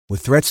With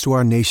threats to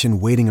our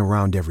nation waiting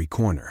around every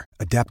corner,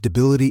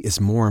 adaptability is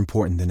more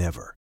important than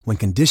ever. When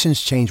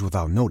conditions change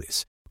without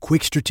notice,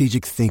 quick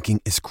strategic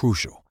thinking is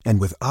crucial.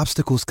 And with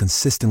obstacles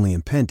consistently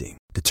impending,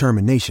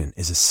 determination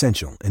is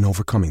essential in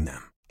overcoming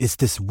them. It's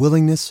this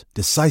willingness,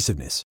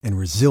 decisiveness, and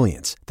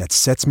resilience that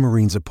sets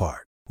Marines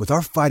apart. With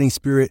our fighting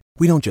spirit,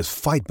 we don't just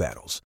fight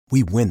battles,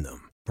 we win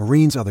them.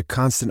 Marines are the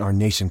constant our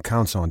nation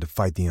counts on to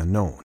fight the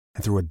unknown.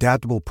 And through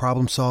adaptable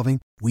problem solving,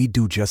 we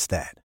do just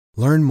that.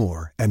 Learn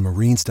more at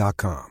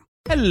marines.com.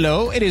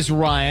 Hello, it is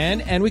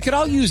Ryan, and we could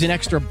all use an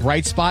extra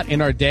bright spot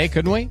in our day,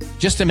 couldn't we?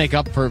 Just to make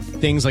up for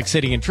things like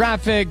sitting in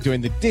traffic,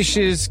 doing the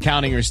dishes,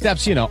 counting your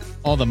steps, you know,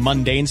 all the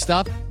mundane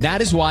stuff.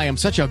 That is why I'm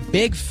such a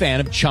big fan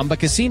of Chumba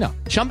Casino.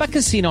 Chumba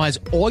Casino has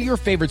all your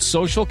favorite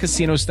social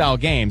casino-style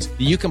games that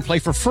you can play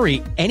for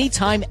free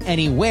anytime,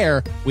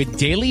 anywhere with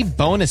daily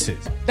bonuses.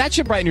 That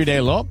should brighten your day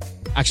a little.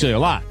 Actually, a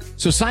lot.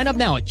 So sign up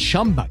now at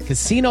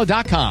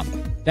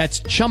ChumbaCasino.com.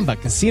 That's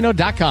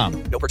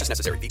ChumbaCasino.com. No purchase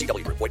necessary.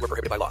 VGW Group. Void where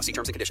prohibited by law. See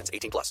terms and conditions.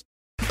 18+.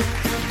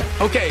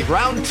 Okay,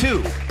 round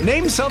two.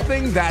 Name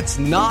something that's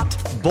not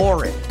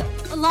boring.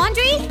 A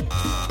laundry?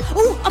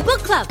 Ooh, a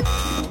book club.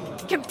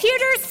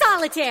 Computer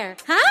solitaire,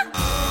 huh?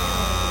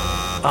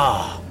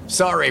 Ah,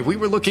 sorry. We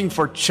were looking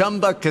for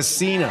Chumba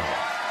Casino.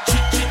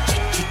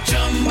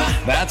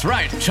 That's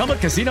right.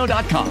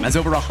 ChumbaCasino.com has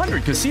over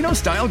 100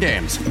 casino-style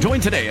games. Join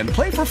today and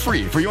play for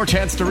free for your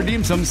chance to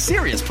redeem some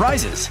serious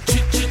prizes.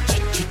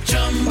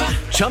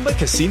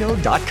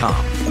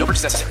 ChumbaCasino.com. No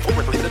purchase necessary. Void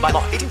where prohibited by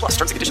law. 18+.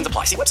 Terms and conditions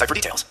apply. See website for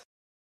details.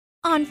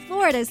 On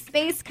Florida's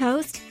Space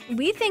Coast,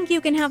 we think you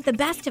can have the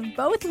best of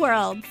both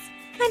worlds.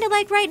 Kind of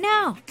like right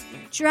now.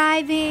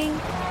 Driving,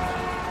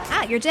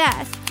 at your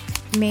desk,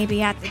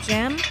 maybe at the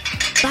gym,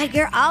 but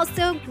you're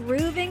also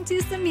grooving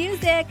to some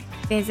music.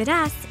 Visit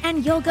us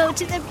and you'll go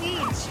to the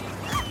beach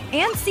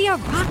and see a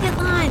rocket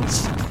launch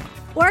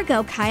or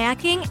go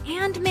kayaking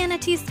and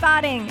manatee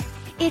spotting.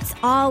 It's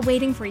all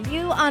waiting for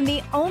you on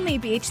the only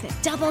beach that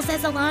doubles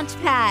as a launch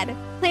pad.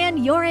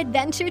 Plan your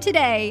adventure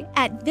today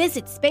at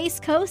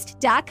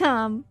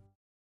visitspacecoast.com.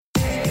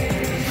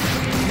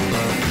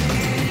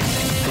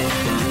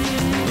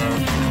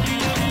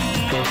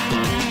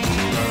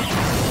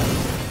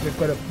 We've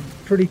got it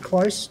pretty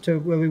close to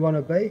where we want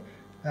to be,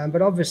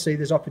 but obviously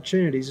there's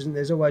opportunities, and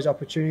there's always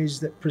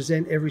opportunities that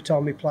present every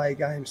time we play a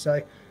game.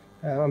 So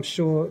I'm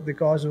sure the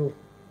guys will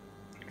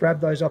grab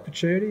those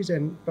opportunities,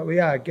 but we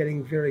are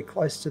getting very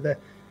close to the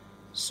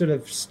sort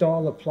of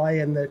style of play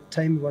and the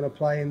team we want to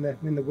play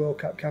when the World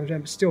Cup comes around.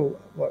 But still,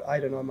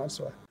 8 or 9 months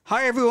away.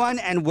 Hi everyone,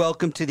 and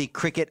welcome to the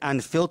Cricket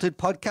Unfiltered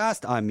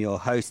podcast. I'm your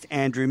host,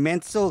 Andrew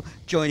Menzel.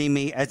 Joining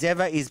me as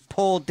ever is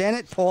Paul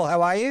Dennett. Paul,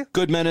 how are you?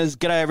 Good manners.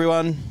 G'day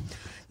everyone.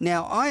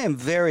 Now, I am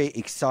very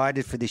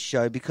excited for this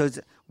show because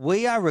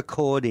we are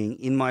recording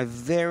in my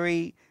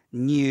very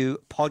new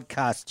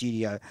podcast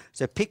studio.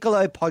 So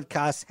Piccolo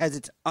Podcast has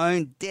its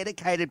own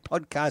dedicated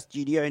podcast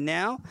studio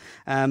now.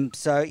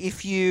 So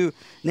if you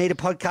need a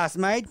podcast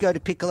made, go to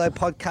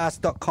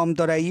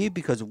piccolopodcast.com.au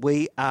because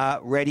we are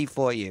ready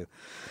for you.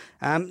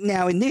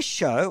 Now, in this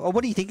show,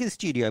 what do you think of the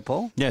studio,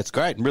 Paul? Yeah, it's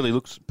great. It really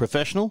looks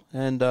professional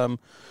and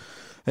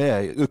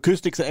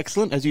acoustics are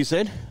excellent, as you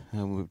said.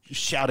 We were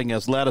shouting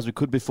as loud as we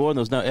could before and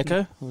there was no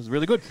echo. It was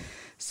really good.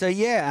 So,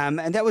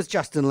 and that was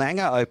Justin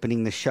Langer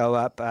opening the show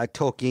up,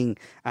 talking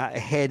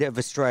ahead of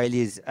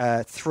Australia's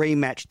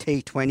 3-match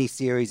T20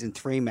 series and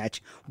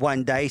 3-match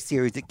one-day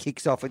series that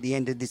kicks off at the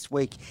end of this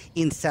week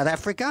in South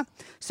Africa.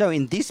 So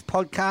in this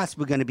podcast,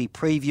 we're going to be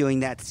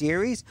previewing that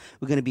series.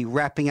 We're going to be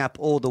wrapping up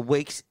all the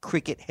week's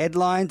cricket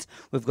headlines.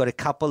 We've got a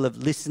couple of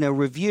listener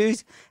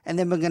reviews, and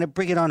then we're going to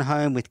bring it on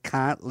home with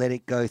Can't Let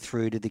It Go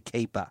Through to the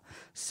Keeper.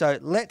 So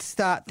let's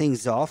start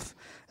things off.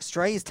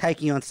 Australia's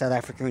taking on South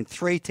Africa in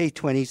 3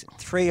 T20s,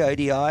 3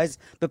 ODIs.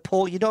 But,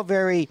 Paul, you're not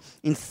very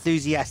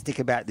enthusiastic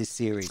about this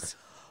series.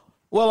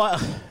 Well,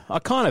 I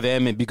kind of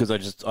am because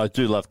I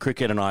do love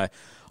cricket and I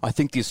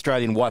think the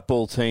Australian white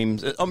ball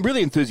teams, I'm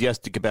really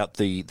enthusiastic about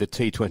the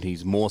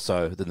T20s more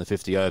so than the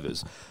 50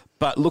 overs.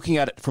 But looking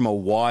at it from a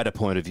wider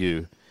point of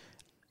view,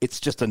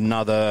 it's just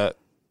another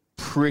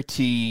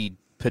pretty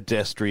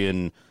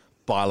pedestrian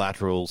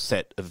bilateral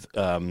set of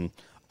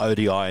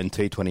ODI and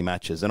T20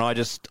 matches. And I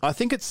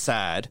think it's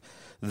sad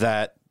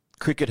that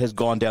cricket has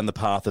gone down the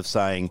path of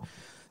saying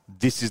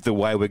this is the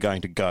way we're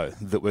going to go,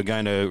 that we're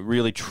going to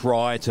really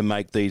try to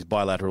make these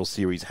bilateral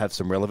series have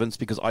some relevance,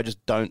 because I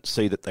just don't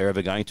see that they're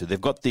ever going to. They've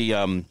got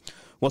the,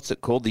 what's it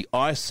called? The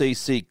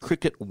ICC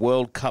Cricket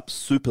World Cup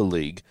Super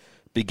League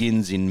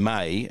begins in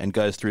May and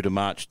goes through to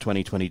March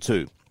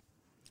 2022.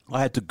 I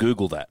had to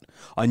Google that.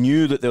 I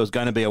knew that there was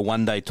going to be a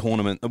one-day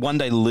tournament, a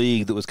one-day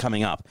league that was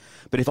coming up.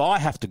 But if I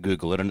have to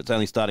Google it and it's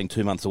only starting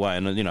 2 months away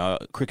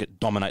and, cricket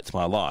dominates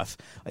my life,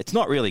 it's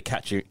not really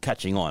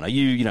catching on. Are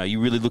you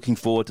really looking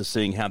forward to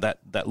seeing how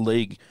that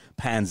league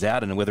pans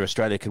out and whether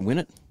Australia can win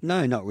it?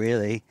 No, not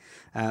really.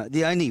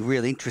 The only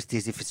real interest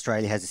is if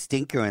Australia has a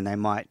stinker and they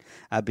might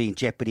be in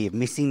jeopardy of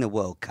missing the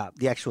World Cup.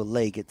 The actual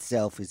league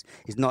itself is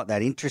not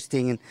that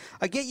interesting. And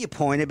I get your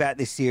point about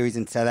this series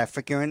in South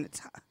Africa, and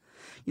it's...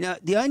 You know,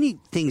 the only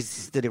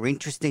things that are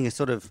interesting are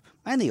sort of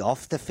only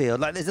off the field.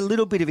 Like, there's a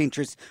little bit of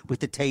interest with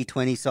the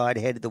T20 side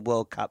ahead of the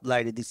World Cup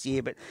later this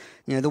year, but,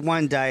 you know, the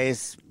one day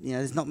is, you know,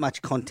 there's not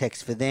much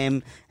context for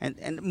them,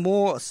 and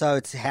more so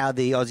it's how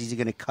the Aussies are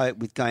going to cope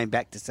with going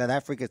back to South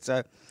Africa.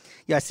 So,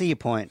 yeah, I see your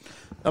point.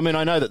 I mean,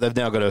 I know that they've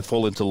now got to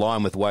fall into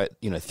line with way,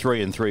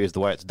 3-3 is the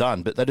way it's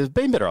done, but they'd have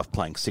been better off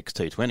playing 6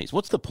 T20s.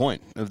 What's the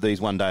point of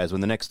these one days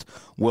when the next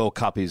World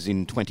Cup is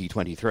in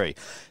 2023?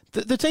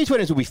 The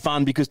T20s will be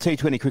fun because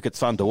T20 cricket's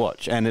fun to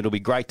watch, and it'll be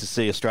great to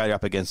see Australia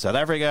up against South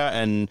Africa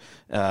and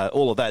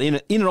all of that. In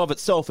and of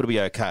itself, it'll be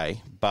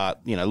okay,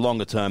 but, you know,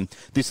 longer term,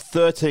 this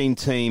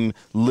 13-team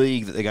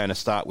league that they're going to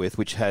start with,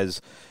 which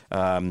has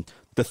the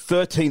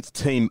 13th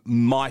team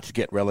might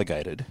get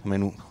relegated. I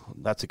mean,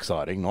 that's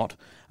exciting, not?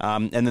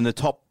 And then the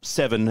top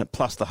 7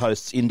 plus the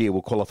hosts, India,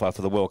 will qualify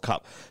for the World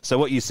Cup. So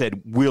what you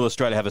said, will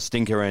Australia have a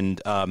stinker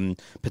and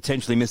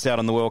potentially miss out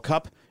on the World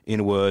Cup? In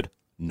a word,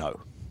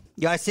 no.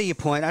 Yeah, I see your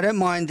point. I don't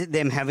mind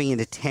them having an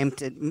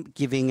attempt at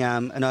giving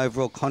an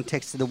overall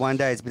context to the one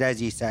days, but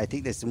as you say, I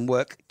think there's some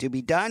work to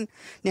be done.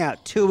 Now,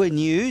 tour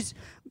news.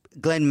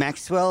 Glenn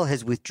Maxwell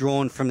has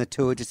withdrawn from the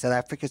tour to South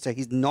Africa, so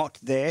he's not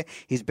there.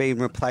 He's been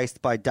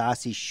replaced by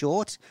Darcy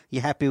Short.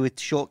 You happy with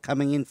Short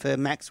coming in for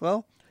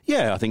Maxwell?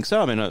 Yeah, I think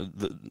so. I mean,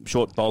 the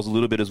Short bowls a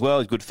little bit as well.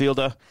 He's a good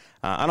fielder.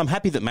 And I'm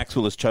happy that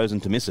Maxwell has chosen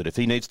to miss it. If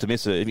he needs to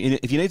miss it,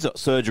 if he needs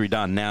surgery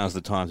done, now's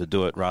the time to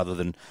do it rather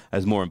than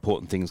as more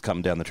important things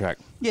come down the track.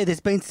 Yeah, there's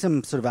been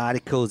some sort of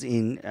articles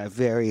in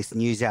various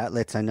news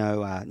outlets. I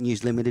know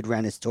News Limited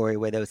ran a story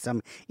where there were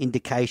some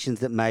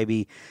indications that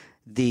maybe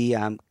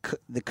the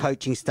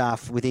coaching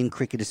staff within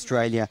Cricket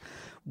Australia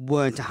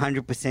weren't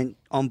 100%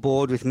 on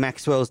board with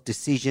Maxwell's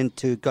decision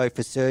to go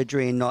for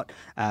surgery and not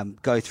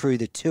go through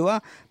the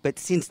tour. But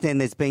since then,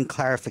 there's been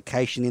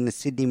clarification in the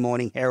Sydney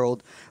Morning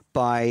Herald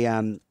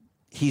by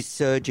his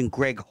surgeon,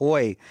 Greg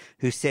Hoy,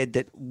 who said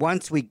that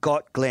once we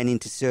got Glenn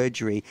into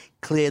surgery,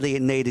 clearly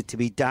it needed to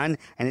be done,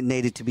 and it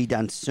needed to be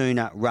done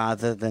sooner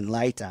rather than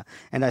later.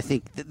 And I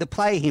think that the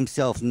player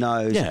himself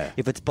knows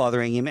if it's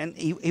bothering him. And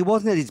he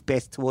wasn't at his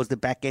best towards the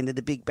back end of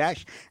the Big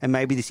Bash, and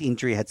maybe this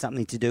injury had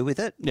something to do with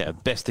it. Yeah,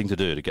 best thing to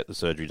do to get the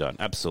surgery done.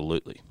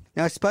 Absolutely.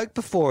 Now, I spoke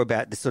before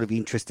about the sort of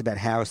interest about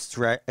how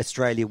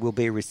Australia will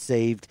be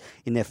received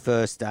in their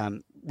first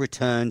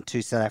return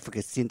to South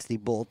Africa since the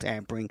ball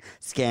tampering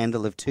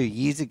scandal of 2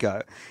 years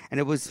ago. And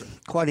it was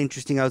quite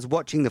interesting. I was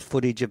watching the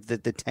footage of the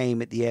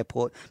team at the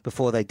airport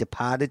before they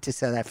departed to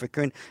South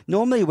Africa. And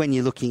normally when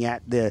you're looking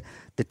at the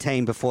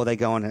team before they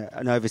go on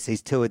an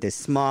overseas tour, there's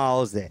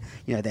smiles, they're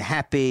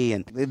happy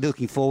and they're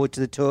looking forward to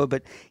the tour.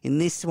 But in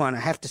this one, I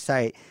have to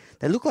say,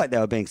 they look like they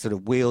were being sort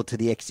of wheeled to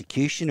the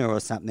executioner or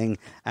something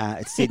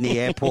at Sydney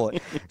Airport.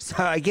 So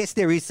I guess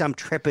there is some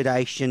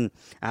trepidation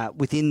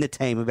within the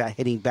team about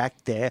heading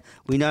back there.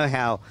 We know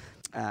how,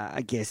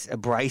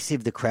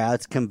 abrasive the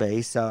crowds can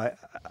be. So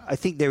I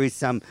think there is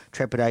some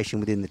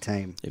trepidation within the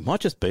team. It might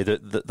just be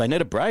that they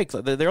need a break.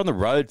 They're on the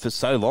road for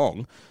so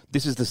long.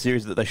 This is the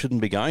series that they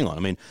shouldn't be going on.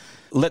 I mean,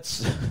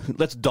 let's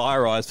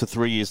diarise for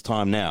 3 years'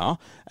 time now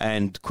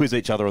and quiz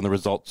each other on the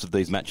results of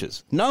these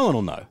matches. No one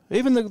will know.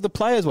 Even the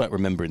players won't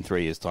remember in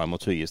 3 years' time or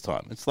 2 years'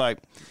 time. It's like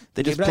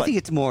they just. But I think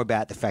it's more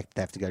about the fact that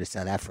they have to go to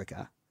South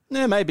Africa.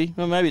 Yeah, maybe.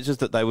 Well, maybe it's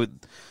just that they would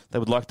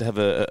like to have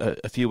a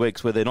few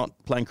weeks where they're not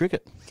playing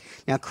cricket.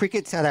 Now,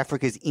 Cricket South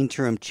Africa's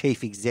interim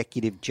chief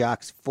executive,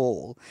 Jacques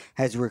Fall,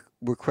 has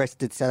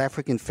requested South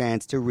African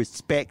fans to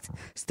respect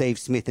Steve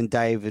Smith and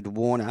David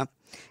Warner.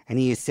 And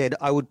he has said,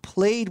 I would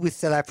plead with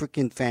South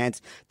African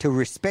fans to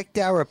respect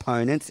our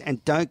opponents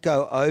and don't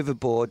go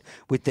overboard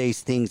with these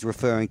things,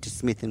 referring to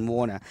Smith and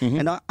Warner. Mm-hmm.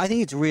 And I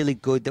think it's really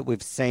good that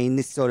we've seen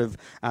this sort of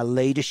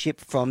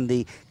leadership from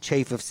the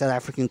chief of South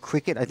African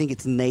cricket. I think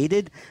it's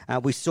needed.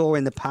 We saw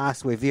in the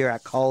past where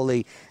Virat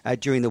Kohli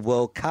during the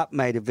World Cup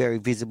made a very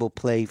visible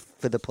plea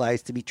for the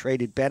players to be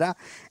treated better.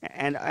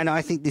 And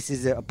I think this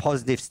is a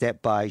positive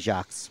step by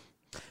Jacques.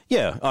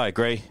 Yeah, I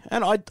agree.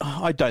 And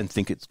I don't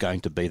think it's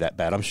going to be that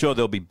bad. I'm sure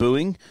there'll be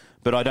booing,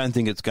 but I don't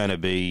think it's going to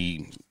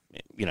be,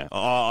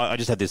 I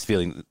just have this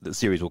feeling that the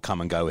series will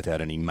come and go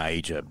without any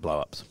major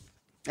blow-ups.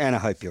 And I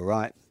hope you're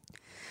right.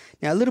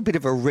 Now, a little bit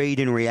of a read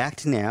and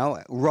react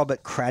now.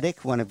 Robert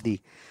Craddock, one of the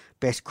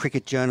best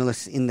cricket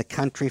journalists in the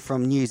country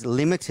from News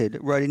Limited,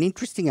 wrote an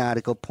interesting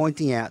article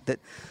pointing out that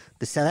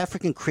the South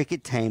African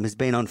cricket team has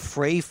been on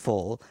free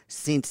fall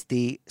since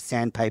the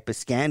sandpaper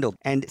scandal.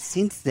 And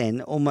since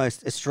then,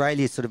 almost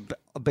Australia's sort of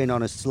been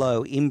on a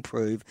slow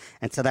improve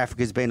and South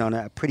Africa's been on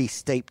a pretty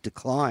steep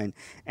decline.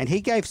 And he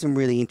gave some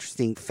really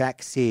interesting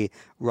facts here,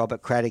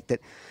 Robert Craddock,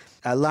 that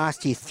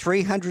last year,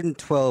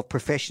 312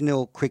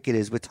 professional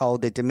cricketers were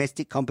told their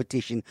domestic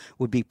competition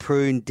would be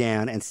pruned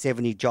down and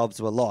 70 jobs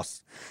were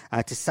lost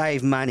to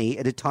save money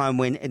at a time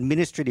when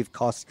administrative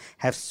costs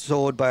have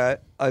soared by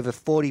over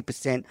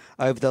 40%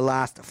 over the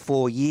last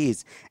 4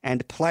 years.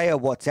 And player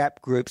WhatsApp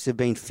groups have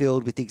been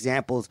filled with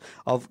examples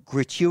of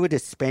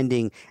gratuitous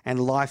spending and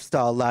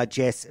lifestyle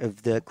largesse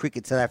of the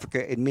Cricket South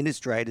Africa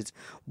administrators,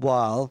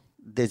 while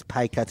there's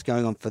pay cuts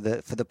going on for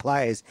the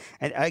players.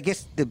 And I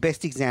guess the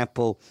best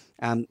example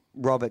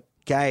Robert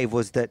gave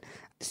was that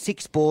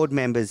 6 board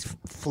members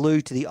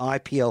flew to the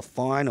IPL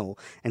final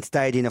and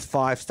stayed in a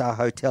 5-star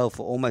hotel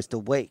for almost a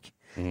week.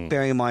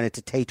 Bearing in mind it's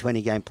a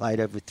T20 game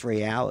played over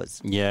 3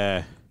 hours.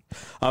 Yeah.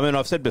 I mean,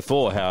 I've said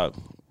before how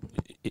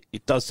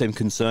it does seem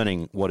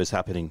concerning what is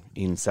happening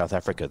in South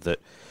Africa, that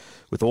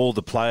with all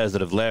the players that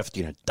have left,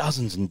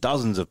 dozens and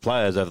dozens of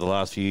players over the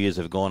last few years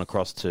have gone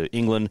across to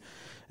England,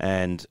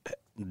 and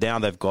now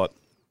they've got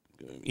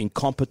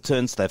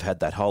incompetence. They've had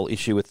that whole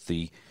issue with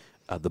the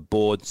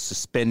board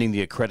suspending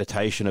the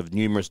accreditation of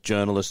numerous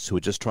journalists who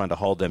are just trying to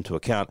hold them to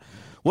account.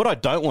 What I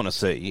don't want to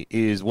see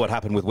is what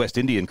happened with West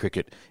Indian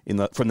cricket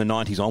from the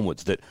 90s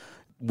onwards, that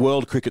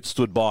world cricket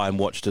stood by and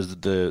watched as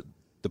the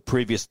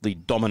previously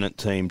dominant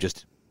team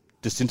just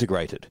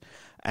disintegrated.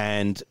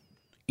 And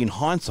in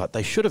hindsight,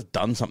 they should have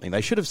done something.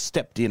 They should have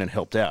stepped in and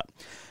helped out.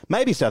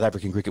 Maybe South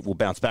African cricket will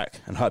bounce back,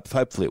 and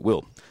hopefully it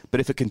will. But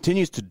if it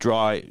continues to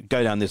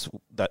go down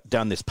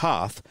this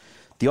path,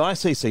 the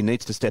ICC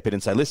needs to step in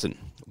and say, listen,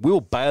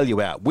 we'll bail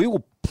you out. We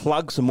will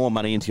plug some more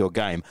money into your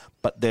game,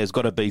 but there's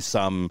got to be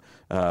some,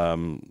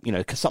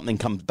 something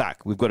comes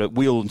back.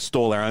 We'll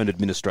install our own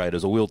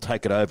administrators, or we'll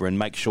take it over and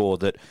make sure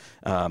that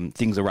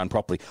things are run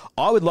properly.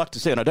 I would like to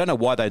see, and I don't know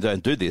why they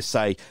don't do this,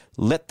 say,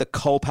 let the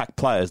Kolpak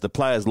players, the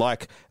players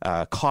like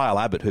Kyle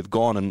Abbott, who've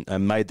gone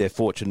and made their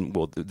fortune,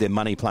 well, their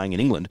money playing in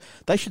England,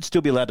 they should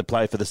still be allowed to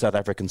play for the South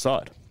African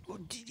side.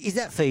 Is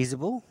that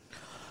feasible?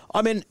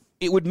 I mean,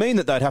 it would mean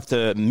that they'd have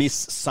to miss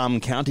some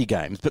county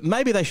games, but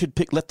maybe they should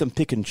let them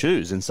pick and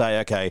choose and say,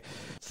 okay,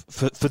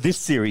 for this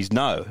series,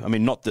 no. I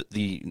mean, not that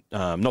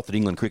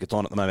England cricket's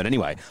on at the moment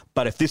anyway,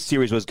 but if this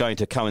series was going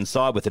to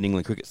coincide with an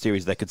England cricket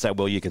series, they could say,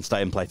 well, you can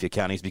stay and play for your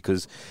counties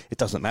because it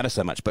doesn't matter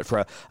so much. But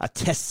for a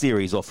test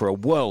series or for a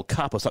World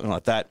Cup or something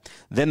like that,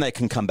 then they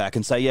can come back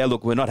and say, yeah,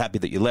 look, we're not happy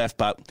that you left,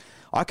 but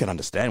I can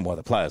understand why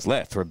the players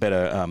left for a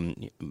better,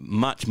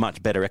 much,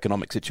 much better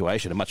economic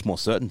situation and much more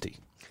certainty.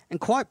 And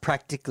quite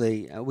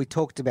practically, we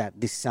talked about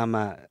this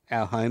summer,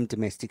 our home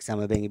domestic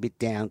summer being a bit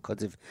down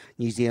because of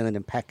New Zealand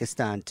and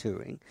Pakistan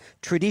touring.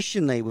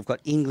 Traditionally, we've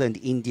got England,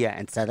 India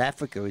and South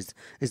Africa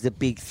as the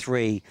big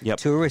 3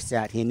 tourists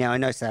out here. Now, I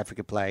know South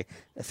Africa play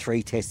a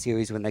 3-test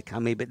series when they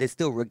come here, but they're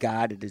still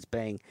regarded as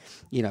being,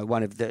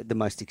 one of the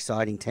most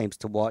exciting teams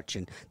to watch,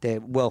 and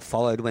they're well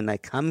followed when they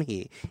come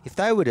here. If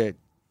they were to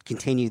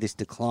continue this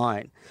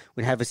decline,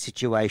 we'd have a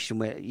situation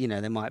where,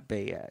 they might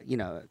be,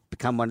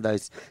 become one of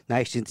those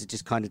nations that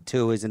just kind of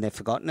tours and they're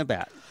forgotten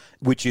about.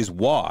 Which is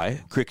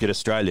why Cricket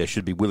Australia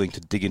should be willing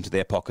to dig into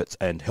their pockets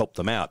and help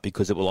them out,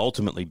 because it will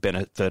ultimately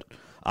benefit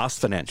us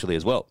financially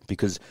as well.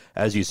 Because,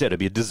 as you said, it'd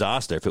be a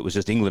disaster if it was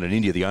just England and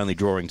India the only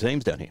drawing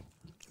teams down here.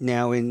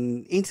 Now,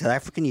 in South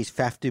African news,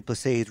 Faf du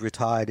Plessis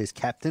retired as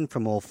captain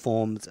from all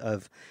forms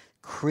of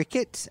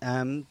cricket.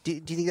 Do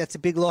you think that's a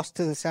big loss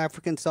to the South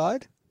African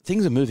side?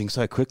 Things are moving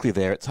so quickly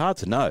there, it's hard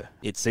to know.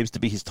 It seems to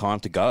be his time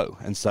to go.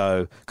 And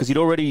so, because he'd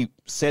already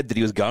said that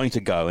he was going to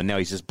go, and now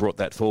he's just brought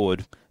that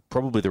forward,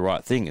 probably the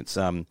right thing. It's,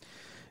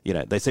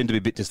 they seem to be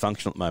a bit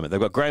dysfunctional at the moment. They've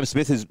got Graham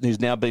Smith,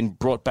 who's now been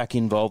brought back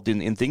involved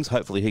in things.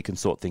 Hopefully he can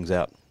sort things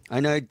out. I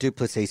know du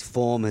Plessis'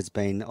 form has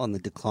been on the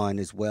decline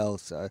as well,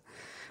 so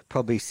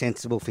probably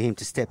sensible for him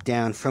to step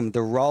down from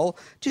the role.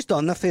 Just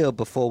on the field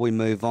before we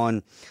move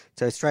on,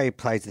 so Australia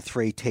plays the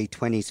 3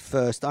 T20s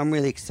first. I'm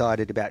really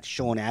excited about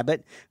Sean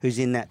Abbott, who's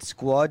in that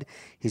squad.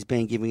 He's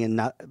been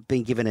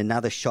given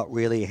another shot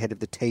really ahead of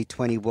the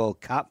T20 World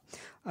Cup.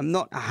 I'm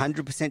not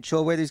 100%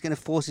 sure whether he's going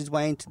to force his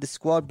way into the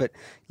squad, but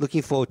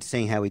looking forward to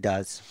seeing how he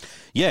does.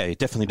 Yeah, he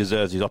definitely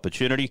deserves his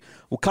opportunity.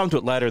 We'll come to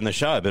it later in the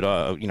show, but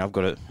I've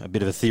got a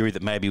bit of a theory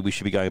that maybe we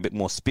should be going a bit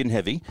more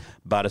spin-heavy.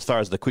 But as far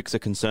as the quicks are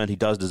concerned, he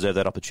does deserve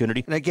that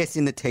opportunity. And I guess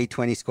in the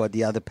T20 squad,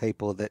 the other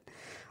people that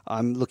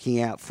I'm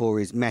looking out for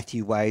is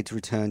Matthew Wade's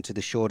return to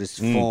the shortest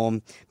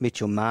form,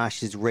 Mitchell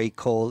Marsh's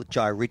recall,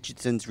 Jai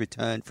Richardson's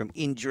return from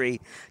injury,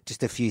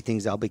 just a few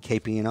things I'll be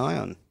keeping an eye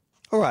on.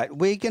 All right,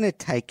 we're going to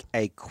take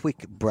a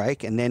quick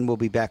break and then we'll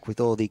be back with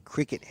all the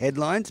cricket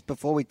headlines.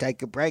 Before we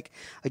take a break,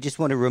 I just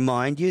want to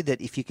remind you that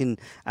if you can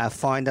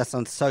find us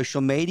on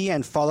social media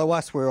and follow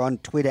us, we're on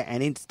Twitter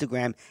and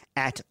Instagram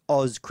at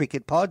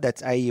AusCricketPod.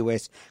 That's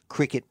AUS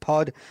Cricket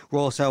Pod.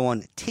 We're also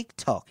on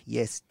TikTok.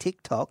 Yes,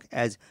 TikTok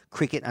as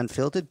Cricket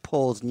Unfiltered,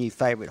 Paul's new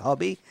favourite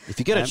hobby. If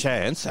you get a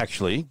chance,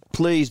 actually,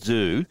 please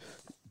do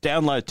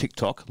download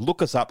TikTok,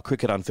 look us up,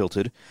 Cricket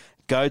Unfiltered.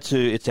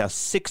 It's our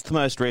 6th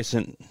most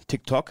recent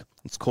TikTok.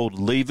 It's called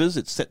Levers.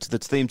 It's set to the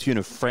theme tune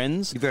of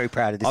Friends. You're very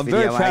proud of this video,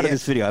 I'm very proud of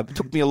this video. It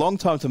took me a long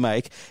time to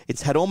make.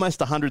 It's had almost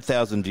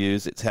 100,000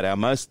 views. It's had our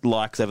most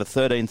likes, over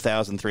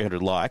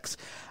 13,300 likes.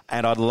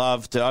 And I'd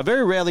love to... I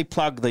very rarely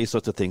plug these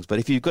sorts of things, but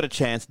if you've got a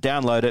chance,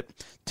 download it.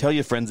 Tell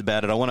your friends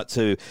about it. I want it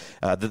to...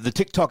 The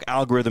TikTok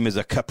algorithm is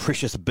a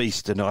capricious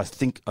beast, and I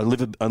think I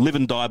live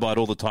and die by it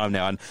all the time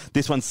now. And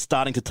this one's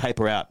starting to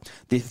taper out.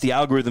 If the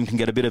algorithm can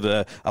get a bit of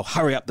a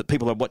hurry up that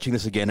people are watching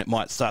this again, it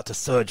might start to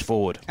surge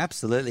forward.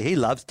 Absolutely. He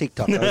loves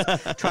TikTok. I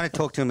was trying to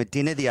talk to him at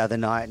dinner the other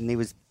night, and he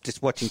was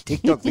just watching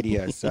TikTok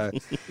videos. So,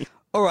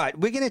 All right,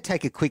 we're going to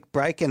take a quick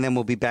break and then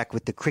we'll be back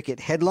with the cricket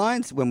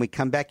headlines. When we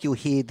come back, you'll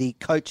hear the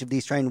coach of the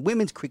Australian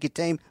women's cricket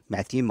team,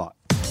 Matthew Mott.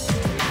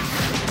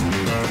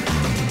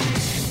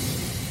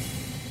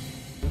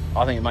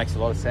 I think it makes a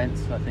lot of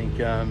sense. I think,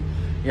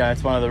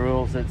 it's one of the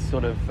rules that's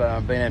sort of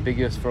been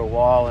ambiguous for a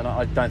while, and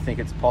I don't think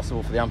it's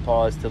possible for the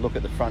umpires to look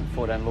at the front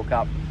foot and look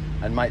up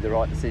and make the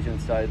right decision.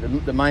 So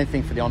the main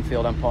thing for the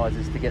on-field umpires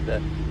is to get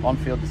the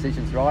on-field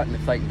decisions right, and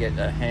if they can get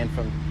a hand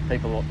from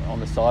people on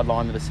the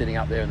sideline that are sitting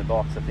up there in the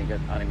box, I think it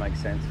only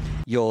makes sense.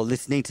 You're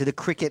listening to the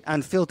Cricket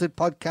Unfiltered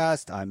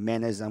podcast. I'm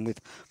Manners. I'm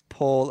with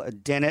Paul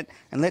Dennett.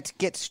 And let's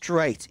get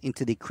straight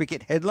into the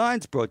cricket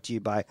headlines brought to you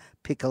by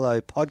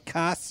Piccolo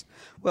Podcasts.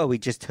 Well, we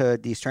just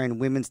heard the Australian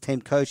women's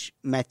team coach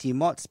Matthew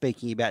Mott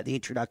speaking about the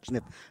introduction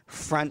of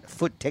front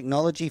foot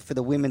technology for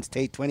the Women's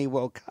T20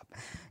 World Cup.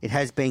 It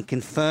has been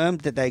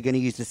confirmed that they're going to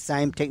use the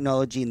same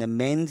technology in the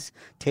men's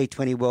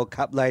T20 World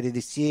Cup later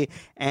this year,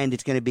 and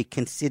it's going to be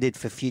considered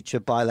for future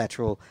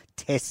bilateral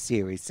test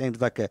series.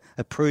 Seems like a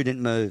prudent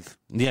move.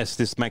 Yes,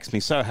 this makes me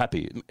so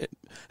happy.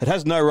 It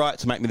has no right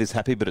to make me this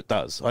happy, but it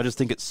does. I just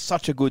think it's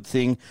such a good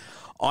thing.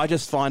 I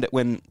just find it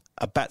when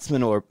a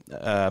batsman or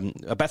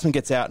a batsman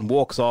gets out and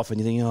walks off and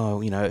you think,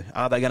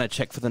 are they going to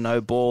check for the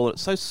no ball?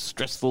 It's so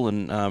stressful,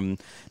 and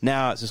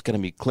now it's just going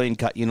to be clean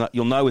cut.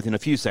 You'll know within a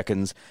few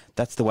seconds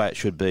that's the way it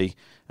should be.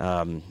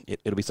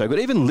 It'll be so good.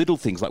 Even little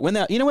things like when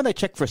they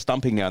check for a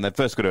stumping now and they've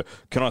first got to,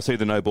 can I see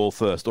the no ball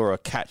first, or a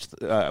catch,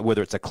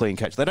 whether it's a clean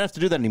catch. They don't have to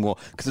do that anymore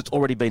because it's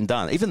already been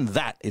done. Even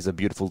that is a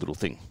beautiful little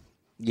thing.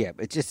 Yeah,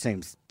 it just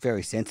seems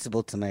very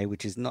sensible to me,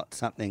 which is not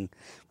something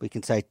we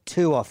can say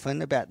too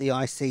often about the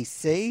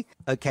ICC.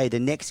 Okay, the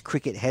next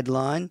cricket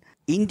headline.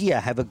 India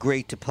have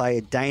agreed to play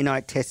a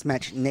day-night test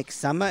match next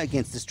summer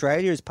against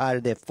Australia as part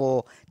of their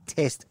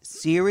 4-test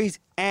series,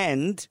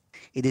 and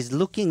it is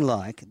looking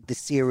like the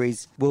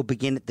series will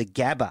begin at the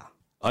Gabba.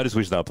 I just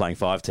wish they were playing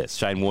 5 tests.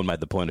 Shane Warne made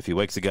the point a few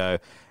weeks ago,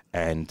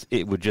 and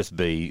it would just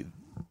be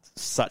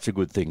such a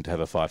good thing to have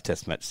a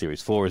 5-test match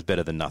series. 4 is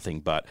better than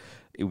nothing, but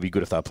it would be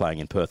good if they were playing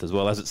in Perth as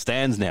well. As it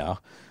stands now,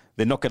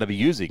 they're not going to be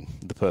using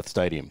the Perth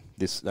Stadium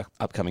this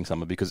upcoming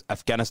summer because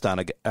Afghanistan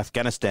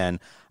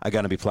are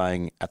going to be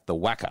playing at the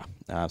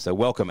WACA. So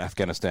welcome,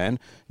 Afghanistan.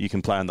 You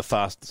can play on the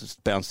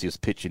fastest,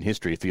 bounciest pitch in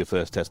history for your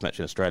first test match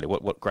in Australia.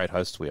 What great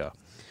hosts we are.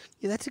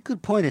 Yeah, that's a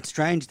good point. It's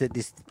strange that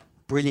this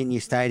brilliant new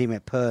stadium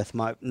at Perth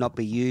might not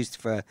be used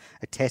for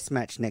a test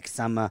match next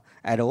summer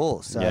at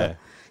all. So, yeah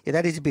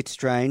that is a bit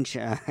strange.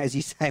 As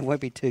you say, it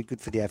won't be too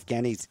good for the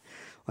Afghanis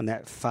on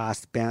that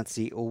fast,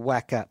 bouncy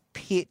WACA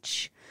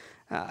pitch.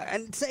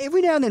 And so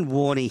every now and then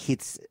Warney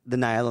hits the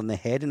nail on the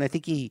head, and I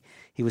think he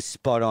was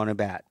spot on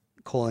about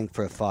calling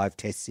for a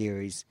 5-test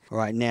series.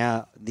 Right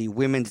now, the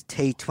Women's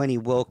T20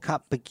 World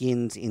Cup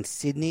begins in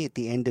Sydney at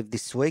the end of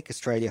this week.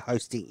 Australia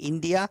hosting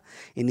India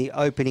in the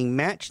opening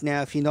match.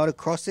 Now, if you're not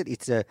across it,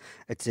 it's a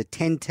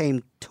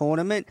 10-team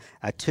tournament,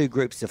 2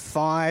 groups of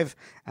 5.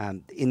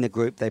 In the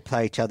group, they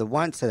play each other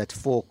once, so that's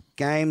 4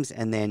 games,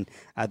 and then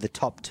the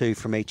top 2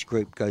 from each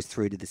group goes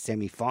through to the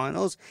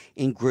semi-finals.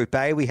 In Group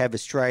A, we have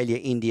Australia,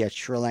 India,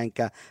 Sri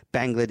Lanka,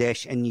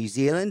 Bangladesh and New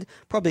Zealand,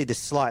 probably the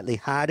slightly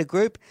harder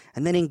group.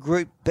 And then in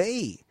Group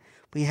B,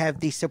 we have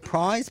the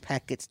surprise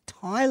packets,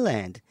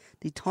 Thailand.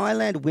 The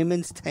Thailand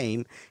women's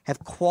team have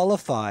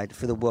qualified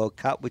for the World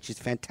Cup, which is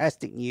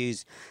fantastic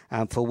news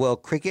for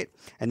world cricket.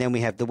 And then we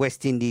have the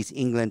West Indies,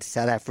 England,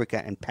 South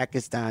Africa and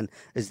Pakistan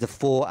as the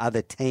 4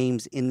 other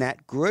teams in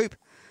that group.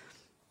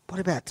 What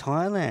about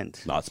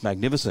Thailand? No, it's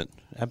magnificent.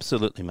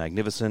 Absolutely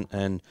magnificent.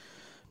 And,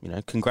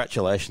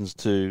 congratulations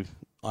to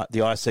the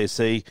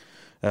ICC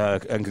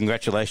and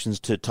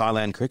congratulations to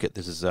Thailand cricket.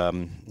 This is,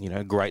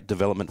 great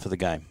development for the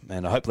game.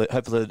 And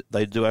hopefully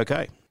they do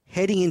okay.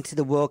 Heading into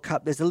the World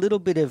Cup, there's a little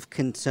bit of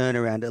concern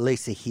around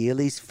Elisa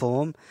Healy's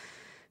form.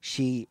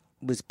 She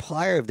was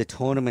player of the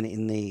tournament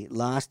in the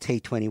last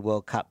T20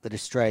 World Cup that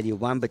Australia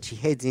won, but she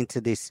heads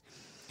into this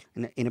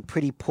in a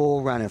pretty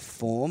poor run of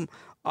form.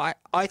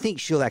 I think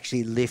she'll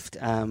actually lift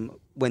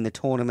when the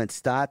tournament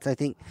starts. I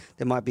think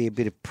there might be a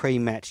bit of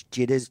pre-match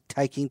jitters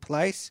taking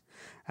place.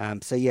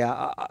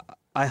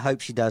 I hope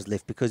she does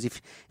lift because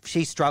if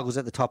she struggles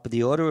at the top of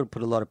the order, it'll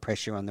put a lot of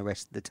pressure on the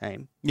rest of the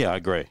team. Yeah, I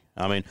agree.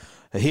 I mean,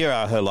 here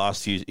are her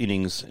last few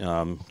innings,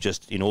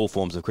 just in all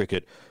forms of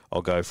cricket.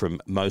 I'll go from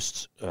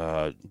most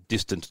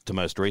distant to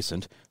most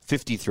recent.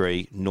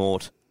 53, 0,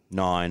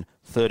 9,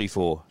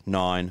 34,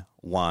 9,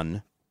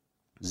 1,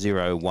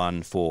 0,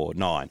 1, 4,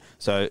 9.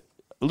 So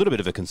a little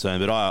bit of a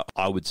concern, but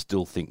I would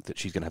still think that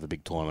she's going to have a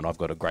big tournament. I've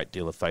got a great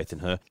deal of faith in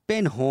her.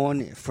 Ben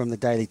Horn from the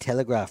Daily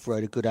Telegraph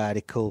wrote a good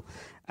article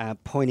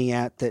pointing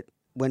out that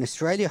when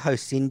Australia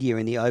hosts India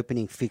in the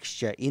opening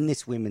fixture in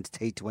this Women's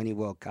T20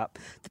 World Cup,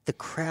 that the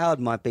crowd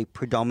might be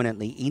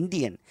predominantly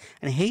Indian.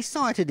 And he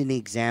cited an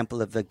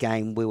example of a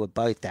game we were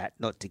both at,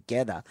 not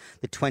together,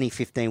 the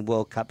 2015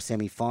 World Cup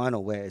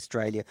semi-final where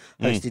Australia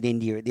hosted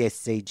India at the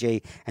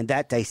SCG. And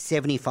that day,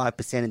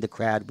 75% of the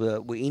crowd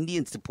were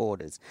Indian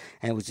supporters.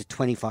 And it was a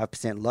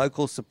 25%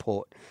 local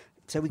support.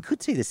 So we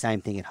could see the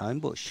same thing at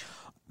Homebush.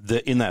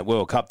 In that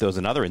World Cup, there was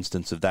another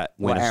instance of that.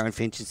 When Aaron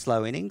Finch's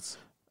slow innings?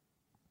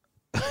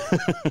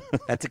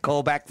 That's a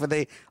callback for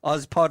the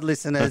OzPod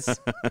listeners.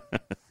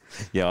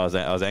 Yeah,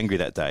 I was angry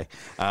that day.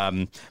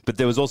 But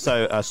there was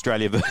also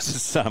Australia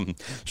versus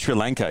Sri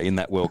Lanka in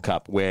that World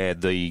Cup, where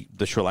the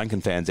Sri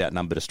Lankan fans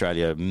outnumbered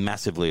Australia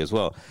massively as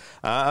well.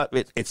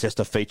 It's just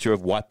a feature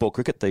of white ball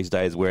cricket these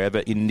days,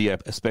 wherever India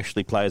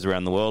especially plays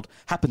around the world.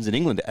 Happens in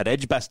England. At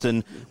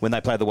Edgbaston, when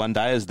they play the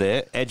one-dayers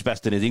there,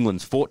 Edgbaston is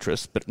England's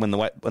fortress, but when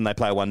they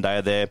play a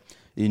one-dayer there,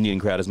 the Indian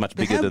crowd is much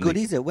bigger than... How good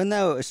is it? When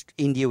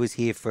India was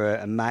here for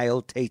a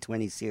male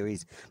T20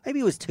 series,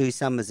 maybe it was 2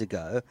 summers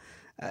ago,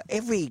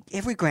 every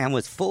ground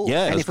was full.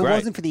 Yeah, and it was if it great.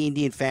 wasn't for the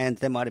Indian fans,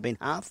 they might have been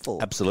half full.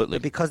 Absolutely.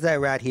 But because they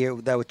were out here,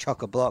 they were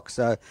chock-a-block.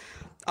 So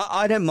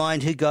I don't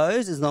mind who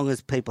goes as long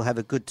as people have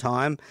a good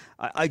time.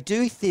 I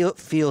do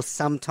feel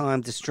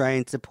sometimes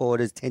Australian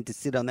supporters tend to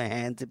sit on their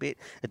hands a bit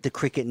at the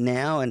cricket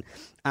now and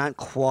aren't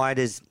quite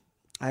as...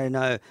 I don't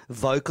know,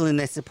 vocal in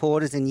their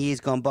supporters in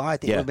years gone by. I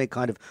think we've been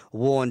kind of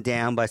worn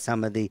down by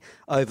some of the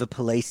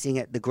over-policing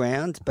at the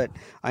ground. But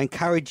I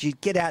encourage you,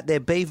 get out there,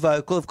 be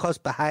vocal, of course,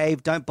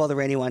 behave, don't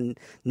bother anyone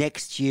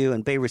next to you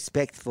and be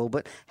respectful,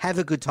 but have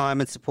a good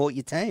time and support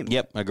your team.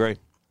 Yep, I agree.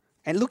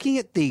 And looking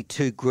at the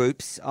 2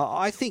 groups,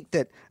 I think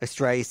that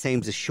Australia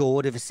seems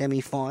assured of a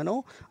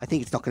semi-final. I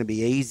think it's not going to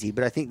be easy,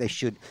 but I think they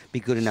should be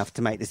good enough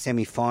to make the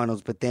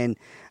semi-finals. But then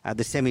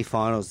the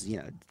semi-finals,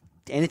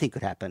 anything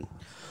could happen.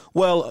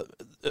 Well,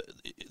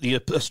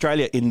 the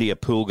Australia-India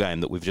pool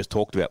game that we've just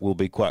talked about will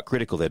be quite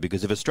critical there,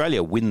 because if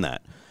Australia win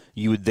that,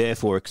 you would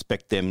therefore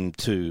expect them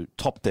to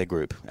top their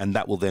group, and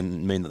that will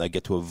then mean that they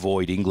get to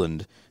avoid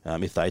England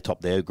if they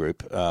top their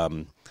group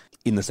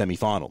in the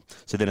semi-final.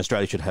 So then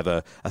Australia should have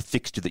a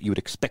fixture that you would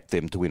expect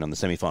them to win on the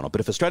semi-final.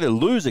 But if Australia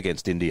lose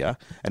against India,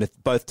 and if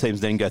both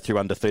teams then go through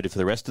undefeated for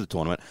the rest of the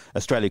tournament,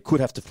 Australia could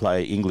have to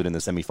play England in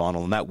the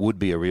semi-final, and that would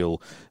be a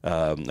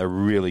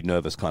really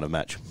nervous kind of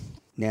match.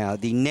 Now,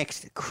 the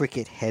next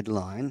cricket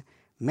headline,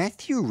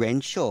 Matthew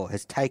Renshaw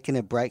has taken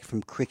a break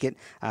from cricket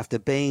after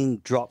being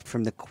dropped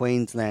from the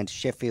Queensland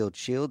Sheffield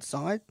Shield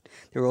side.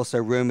 There are also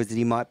rumours that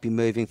he might be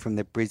moving from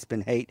the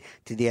Brisbane Heat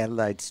to the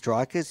Adelaide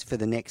Strikers for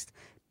the next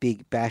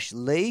Big Bash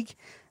League.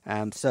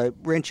 So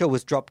Renshaw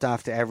was dropped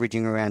after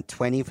averaging around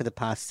 20 for the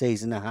past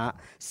season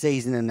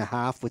and a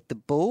half with the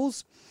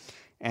Bulls.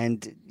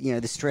 And,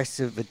 the stress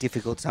of a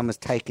difficult summer's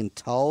taken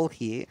toll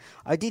here.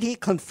 I did hear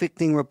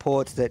conflicting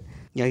reports that,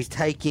 he's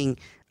taking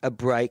a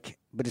break,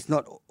 but it's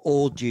not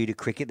all due to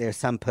cricket. There are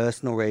some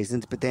personal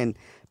reasons. But then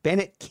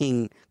Bennett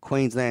King,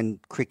 Queensland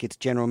Cricket's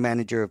general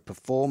manager of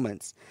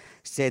performance,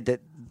 said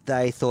that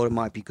they thought it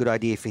might be a good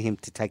idea for him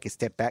to take a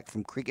step back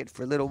from cricket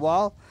for a little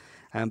while.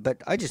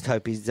 But I just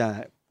hope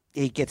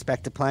he gets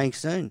back to playing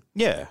soon.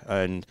 Yeah,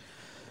 and...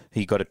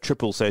 he got a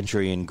triple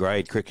century in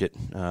grade cricket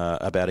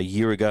about a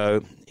year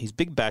ago. His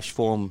Big Bash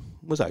form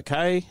was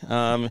okay.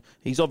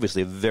 He's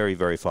obviously a very,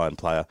 very fine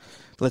player.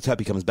 But let's hope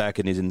he comes back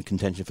and is in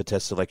contention for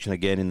Test selection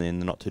again in the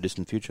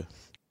not-too-distant future.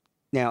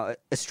 Now,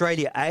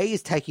 Australia A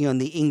is taking on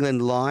the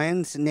England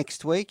Lions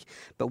next week,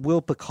 but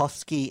Will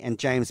Pucovski and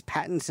James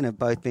Pattinson have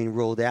both been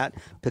ruled out.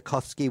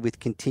 Pucovski with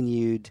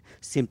continued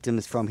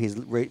symptoms from his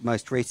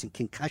most recent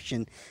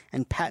concussion,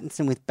 and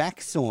Pattinson with back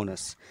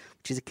soreness,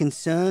 which is a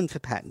concern for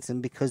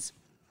Pattinson because...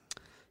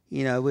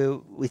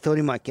 we thought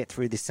he might get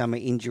through this summer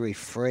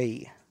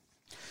injury-free.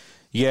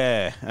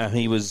 Yeah,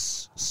 he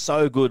was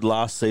so good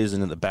last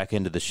season at the back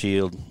end of the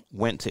Shield,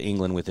 went to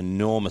England with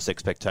enormous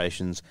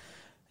expectations,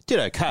 did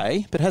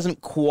okay, but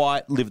hasn't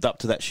quite lived up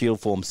to that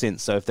Shield form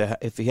since. So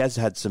if he has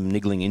had some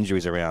niggling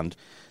injuries around,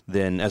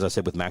 then, as I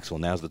said with Maxwell,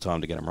 now's the time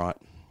to get him right.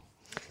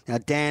 Now,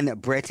 Dan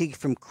Brettig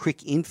from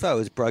Cricinfo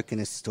has broken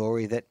a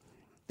story that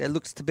there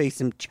looks to be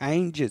some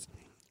changes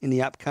in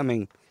the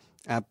upcoming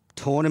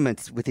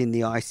tournaments within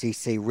the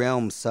ICC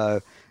realm.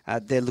 So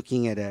they're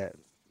looking at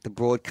the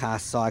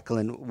broadcast cycle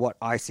and what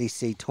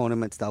ICC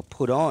tournaments they'll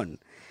put on.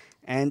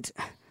 And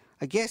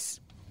I guess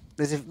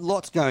there's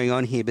lots going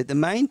on here, but the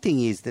main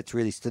thing that's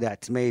really stood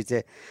out to me is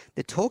that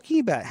they're talking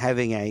about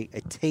having a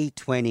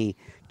T20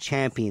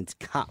 Champions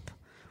Cup,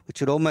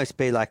 which would almost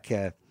be like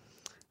a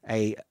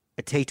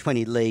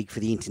T20 league for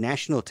the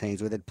international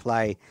teams where they'd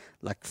play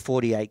like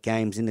 48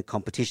 games in the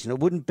competition. It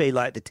wouldn't be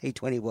like the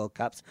T20 World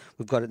Cups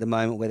we've got at the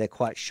moment where they're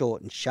quite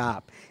short and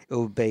sharp. It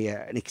would be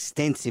an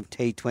extensive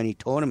T20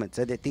 tournament.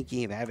 So they're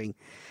thinking of having,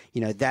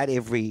 that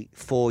every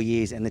 4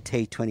 years and the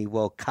T20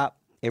 World Cup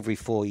every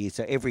 4 years.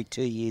 So every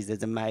 2 years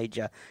there's a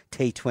major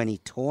T20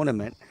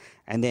 tournament,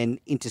 and then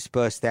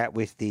intersperse that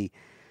with the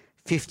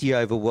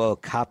 50-over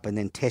World Cup and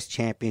then Test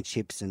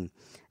Championships and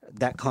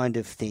that kind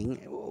of thing.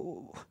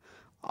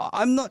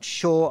 I'm not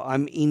sure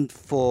I'm in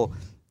for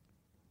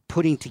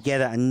putting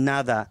together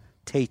another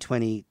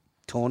T20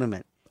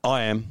 tournament.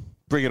 I am.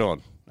 Bring it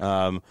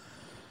on.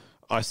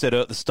 I said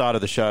at the start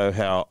of the show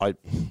how I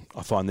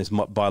find this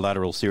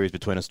bilateral series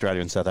between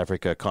Australia and South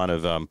Africa kind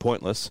of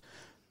pointless.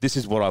 This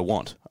is what I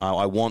want.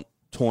 I want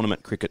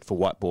tournament cricket for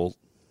white ball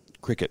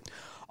cricket.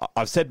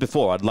 I've said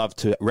before I'd love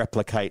to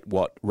replicate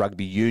what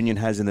rugby union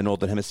has in the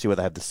Northern Hemisphere, where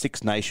they have the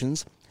Six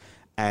Nations.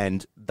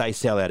 and they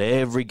sell out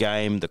every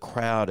game. The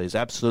crowd is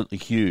absolutely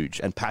huge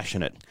and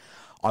passionate.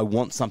 I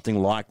want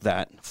something like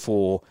that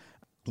for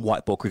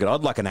white ball cricket.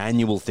 I'd like an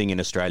annual thing in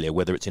Australia,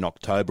 whether it's in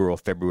October or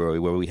February,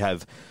 where we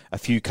have a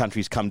few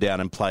countries come down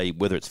and play,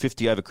 whether it's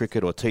 50-over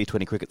cricket or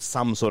T20 cricket,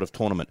 some sort of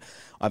tournament.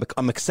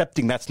 I'm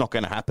accepting that's not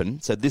going to happen,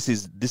 so this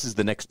is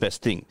the next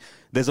best thing.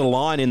 There's a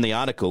line in the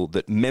article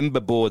that member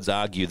boards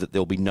argue that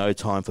there'll be no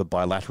time for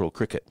bilateral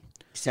cricket.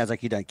 Sounds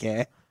like you don't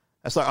care.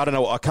 It's like, I don't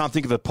know, I can't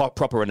think of a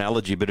proper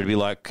analogy, but it'd be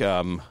like,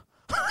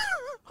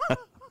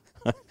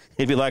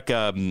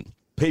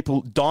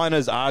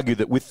 diners argue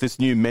that with this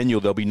new menu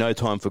there'll be no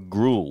time for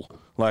gruel.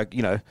 Like,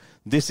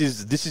 this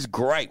is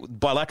great.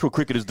 Bilateral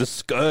cricket is the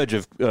scourge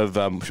of short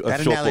ball cricket.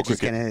 That analogy is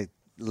going to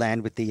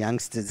land with the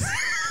youngsters.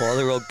 Paul,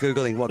 they're all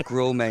Googling what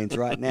gruel means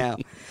right now.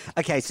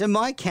 Okay, so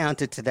my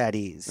counter to that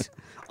is,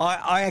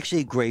 I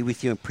actually agree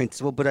with you in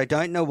principle, but I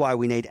don't know why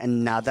we need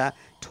another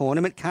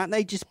tournament. Can't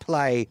they just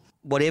play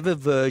whatever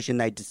version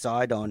they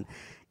decide on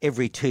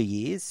every 2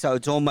 years? So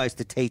it's almost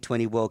a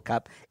T20 World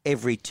Cup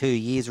every 2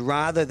 years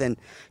rather than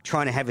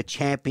trying to have a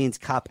Champions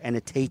Cup and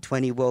a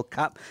T20 World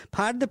Cup.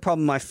 Part of the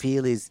problem I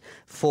feel is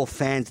for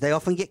fans, they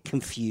often get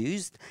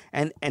confused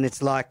and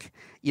it's like,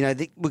 they're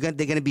going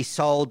to be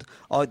sold,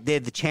 they're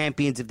the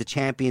champions of the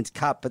Champions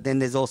Cup, but then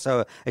there's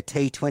also a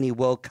T20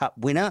 World Cup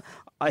winner.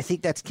 I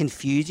think that's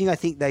confusing. I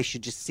think they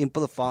should just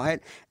simplify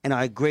it. And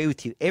I agree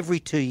with you.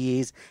 Every 2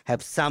 years,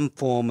 have some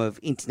form of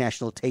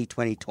international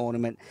T20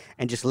 tournament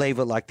and just leave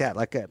it like that.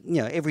 Like,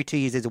 every 2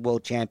 years there's a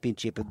world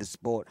championship of the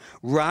sport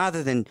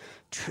rather than,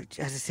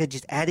 as I said,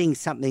 just adding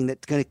something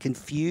that's going to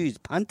confuse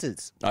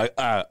punters.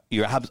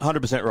 You're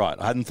 100% right.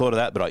 I hadn't thought of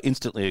that, but I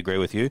instantly agree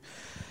with you.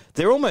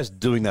 They're almost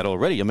doing that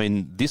already. I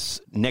mean, this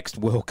next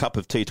World Cup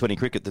of T20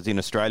 cricket that's in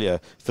Australia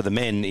for the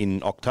men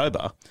in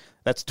October,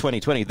 that's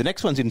 2020. The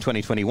next one's in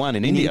 2021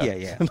 in India.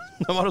 Yeah.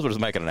 I might as well just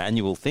make it an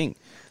annual thing.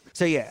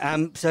 So,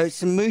 so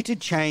some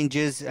mooted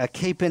changes.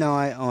 Keep an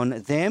eye on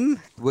them.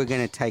 We're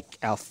going to take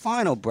our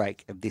final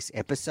break of this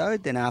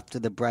episode. Then after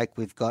the break,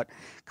 we've got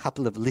a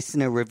couple of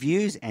listener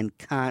reviews and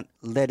Can't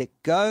Let It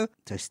Go.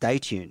 So stay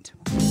tuned.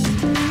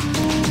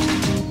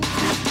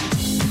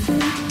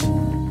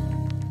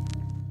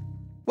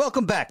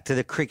 Welcome back to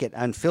the Cricket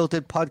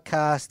Unfiltered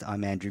podcast.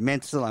 I'm Andrew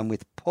Menczel. I'm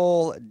with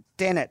Paul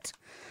Dennett.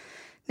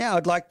 Now,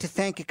 I'd like to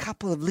thank a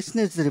couple of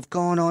listeners that have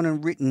gone on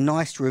and written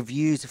nice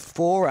reviews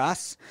for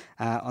us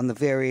on the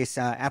various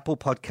Apple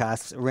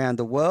podcasts around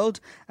the world.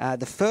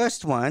 The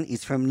first one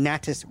is from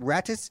Natus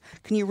Rattus.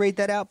 Can you read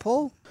that out,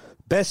 Paul?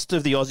 Best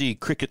of the Aussie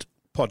cricket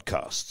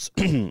podcasts.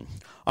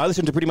 I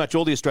listen to pretty much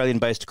all the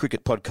Australian-based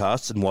cricket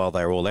podcasts, and while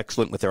they're all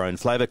excellent with their own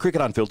flavour,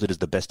 Cricket Unfiltered is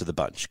the best of the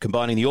bunch,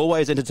 combining the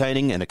always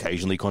entertaining and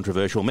occasionally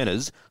controversial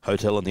Menners,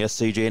 Hotel and the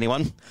SCG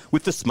anyone,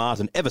 with the smart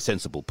and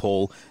ever-sensible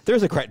Paul. There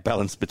is a great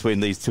balance between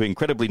these two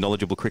incredibly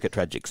knowledgeable cricket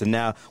tragics, and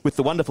now, with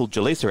the wonderful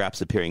Jalisa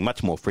apps appearing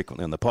much more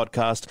frequently on the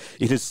podcast,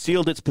 it has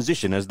sealed its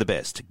position as the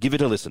best. Give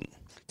it a listen.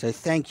 So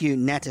thank you,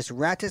 Natus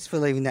Rattus, for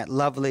leaving that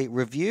lovely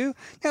review.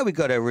 Now we've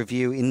got a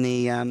review in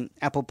the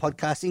Apple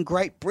podcast in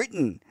Great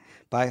Britain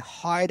by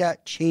Haida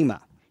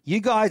Chima.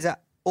 You guys are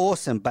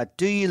awesome, but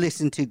do you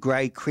listen to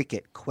grade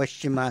cricket? ?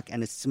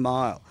 And a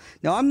smile.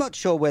 Now, I'm not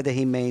sure whether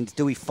he means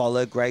do we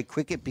follow grade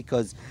cricket,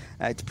 because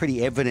it's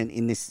pretty evident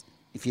in this,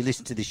 if you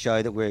listen to the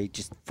show, that we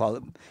just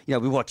follow, we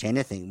watch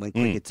anything when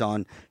cricket's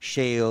on,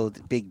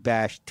 Shield, Big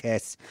Bash,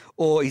 Tests,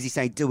 or is he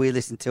saying do we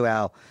listen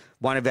to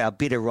one of our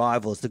bitter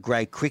rivals, the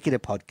Grade Cricketer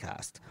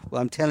podcast? Well,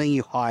 I'm telling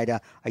you,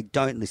 Haida, I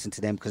don't listen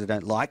to them because I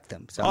don't like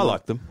them. So I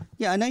like them.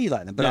 Yeah, I know you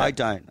like them, but yeah. I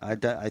don't.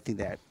 I think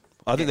that.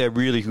 I think they're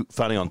really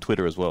funny on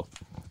Twitter as well.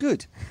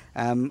 Good.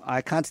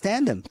 I can't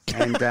stand them.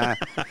 And I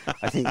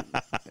think...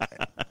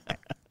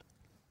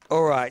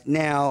 All right.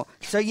 Now,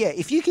 so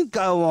if you can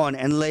go on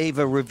and leave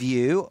a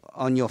review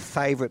on your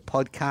favourite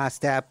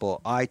podcast app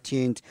or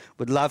iTunes,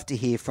 would love to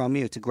hear from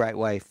you. It's a great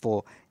way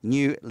for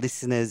new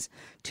listeners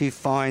to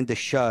find the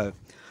show.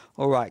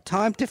 All right.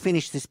 Time to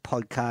finish this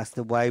podcast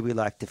the way we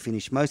like to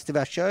finish most of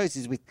our shows,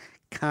 is with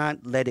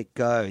Can't Let It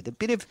Go. The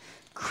bit of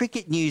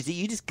cricket news that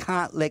you just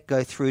can't let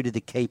go through to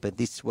the keeper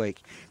this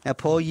week. Now,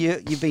 Paul,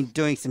 you've been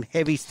doing some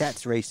heavy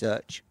stats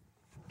research.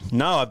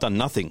 No, I've done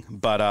nothing.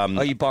 But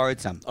you borrowed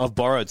some? I've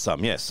borrowed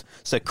some, yes.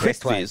 So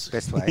CricViz,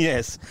 best way.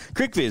 Yes,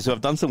 CricViz, who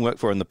I've done some work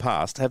for in the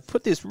past, have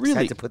put this really. Just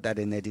had to put that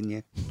in there, didn't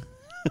you?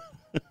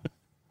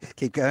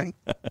 Keep going.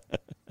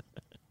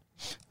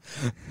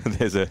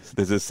 There's a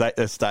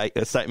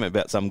statement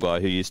about some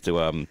guy who used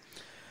to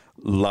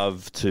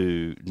love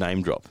to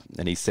name drop,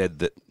 and he said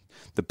that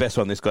the best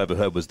one this guy ever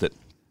heard was that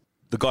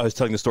the guy who's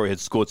telling the story had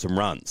scored some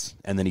runs,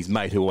 and then his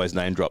mate, who always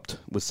name dropped,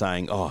 was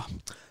saying, "Oh,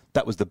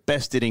 that was the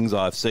best innings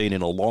I've seen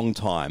in a long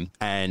time,"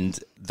 and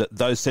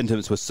those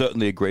sentiments were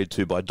certainly agreed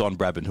to by Don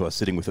Brabham, who I was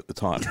sitting with at the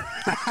time.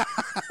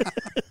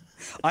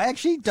 I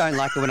actually don't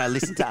like it when I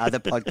listen to other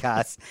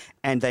podcasts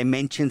and they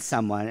mention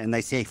someone and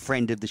they say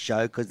friend of the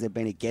show because they've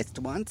been a guest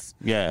once.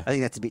 Yeah. I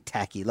think that's a bit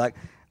tacky. Like,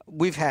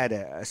 we've had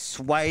a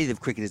swathe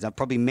of cricketers. I've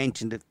probably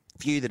mentioned a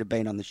few that have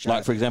been on the show.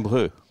 Like, for example,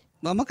 who?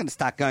 Well, I'm not going to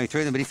start going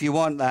through them, but if you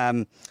want,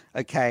 Ashton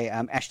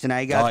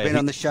Agar's been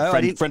on the show.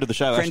 Friend of the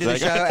show,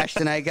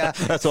 Ashton Agar.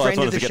 That's all.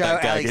 Friend of the show,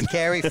 Alex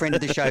Carey. Friend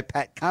of the show,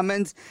 Pat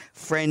Cummins.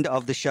 Friend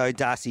of the show,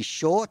 Darcy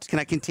Short. Can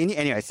I continue?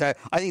 Anyway, so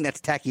I think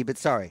that's tacky, but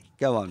sorry.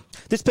 Go on.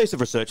 This piece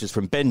of research is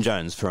from Ben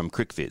Jones from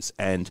CricViz,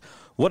 and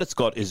what it's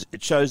got is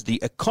it shows the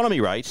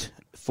economy rate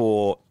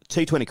for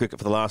T20 cricket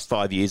for the last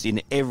 5 years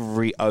in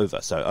every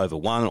over, so over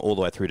 1 all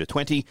the way through to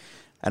 20,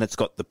 and it's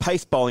got the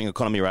pace bowling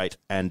economy rate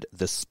and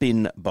the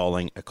spin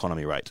bowling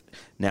economy rate.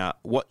 Now,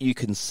 what you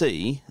can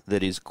see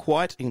that is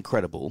quite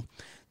incredible,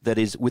 that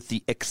is with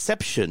the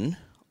exception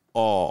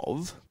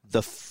of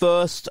the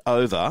first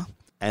over,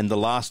 and the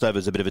last over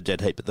is a bit of a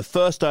dead heat, but the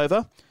first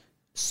over,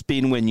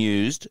 spin when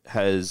used,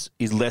 is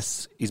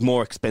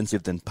more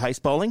expensive than pace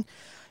bowling.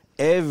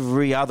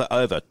 Every other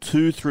over,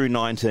 2 through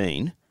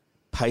 19,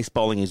 pace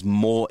bowling is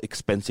more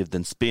expensive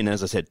than spin.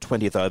 As I said,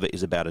 20th over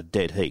is about a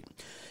dead heat.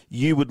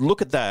 You would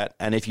look at that,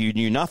 and if you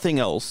knew nothing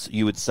else,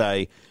 you would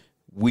say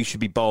we should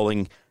be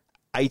bowling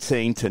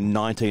 18 to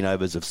 19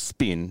 overs of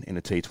spin in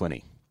a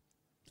T20.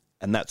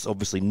 And that's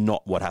obviously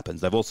not what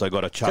happens. They've also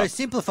got a chart. So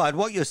simplified,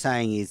 what you're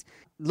saying is,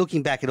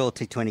 looking back at all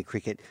T20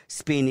 cricket,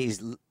 spin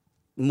is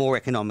more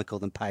economical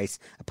than pace,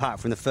 apart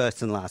from the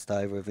first and last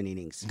over of an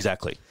innings.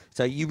 Exactly.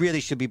 So you really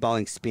should be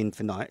bowling spin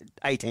for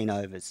 18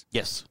 overs.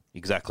 Yes,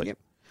 exactly. Yep.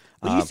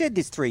 Well, you said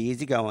this 3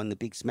 years ago on the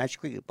Big Smash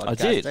Cricket podcast. I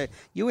did. So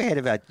you were ahead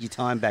of your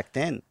time back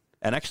then.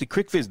 And actually,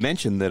 CricViz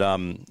mentioned that...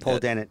 Paul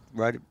Dennett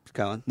wrote it.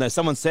 Go on. No,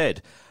 someone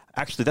said...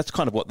 Actually, that's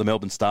kind of what the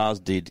Melbourne Stars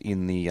did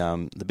in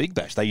the Big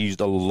Bash. They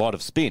used a lot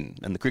of spin,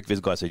 and the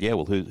CricViz guy said, "Yeah,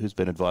 well, who's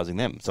been advising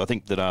them?" So I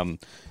think that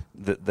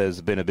that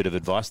there's been a bit of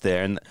advice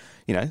there, and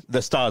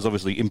the Stars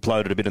obviously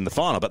imploded a bit in the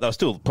final, but they were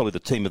still probably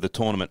the team of the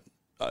tournament.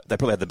 They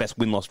probably had the best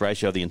win-loss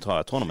ratio of the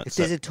entire tournament. If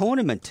there's a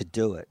tournament to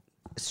do it,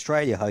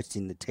 Australia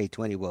hosting the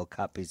T20 World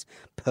Cup is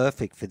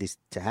perfect for this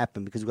to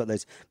happen because we've got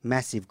those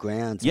massive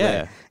grounds. Yeah,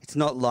 where it's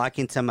not like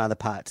in some other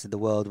parts of the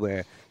world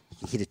where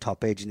you hit a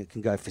top edge and it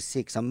can go for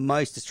 6. On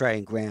most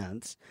Australian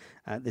grounds,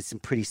 there's some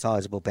pretty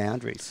sizable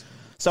boundaries.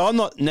 So I'm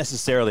not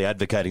necessarily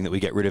advocating that we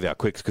get rid of our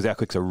quicks because our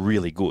quicks are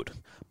really good.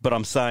 But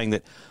I'm saying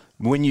that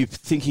when you're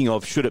thinking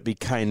of should it be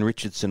Kane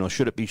Richardson or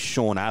should it be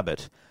Sean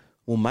Abbott,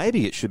 well,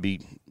 maybe it should be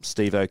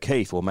Steve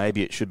O'Keefe or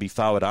maybe it should be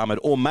Fawad Ahmed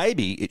or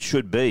maybe it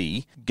should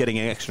be getting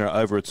an extra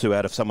over or 2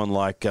 out of someone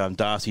like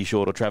Darcy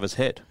Short or Travis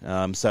Head.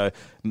 So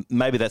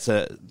maybe that's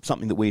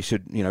something that we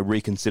should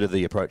reconsider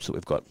the approach that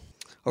we've got.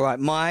 All right,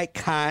 my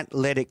can't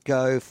let it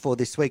go for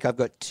this week. I've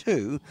got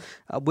 2.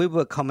 We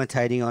were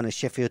commentating on a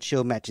Sheffield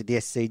Shield match at the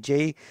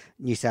SCG,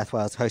 New South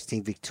Wales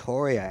hosting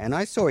Victoria, and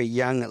I saw a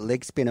young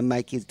leg spinner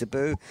make his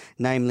debut,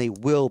 namely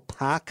Will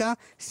Parker,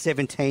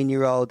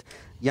 17-year-old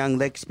young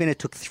leg spinner,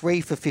 took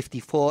 3 for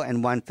 54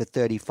 and 1 for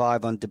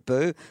 35 on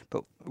debut,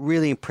 but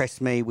really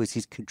impressed me was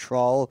his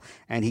control,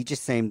 and he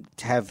just seemed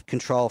to have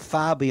control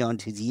far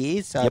beyond his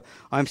years. So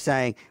I'm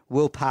saying,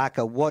 Will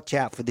Parker, watch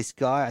out for this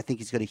guy. I think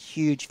he's got a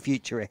huge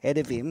future ahead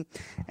of him.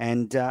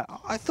 And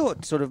I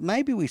thought sort of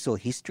maybe we saw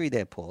history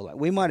there, Paul. Like,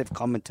 we might have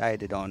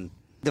commentated on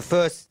the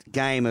first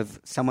game of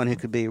someone who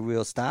could be a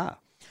real star.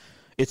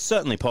 It's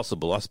certainly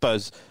possible, I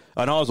suppose.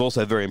 And I was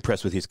also very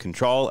impressed with his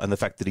control and the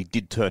fact that he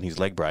did turn his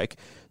leg break.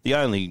 The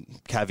only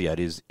caveat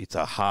is it's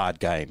a hard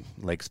game,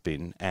 leg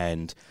spin,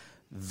 and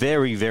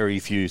very, very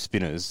few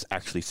spinners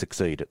actually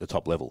succeed at the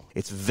top level.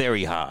 It's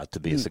very hard to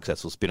be a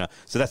successful spinner.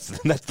 So that's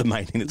the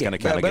main thing that's going to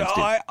count against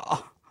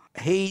him.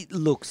 He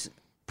looks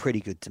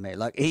pretty good to me.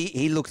 Like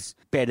he looks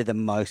better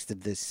than most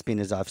of the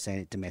spinners I've seen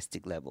at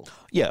domestic level.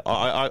 Yeah,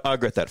 I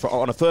agree with that.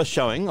 On a first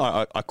showing,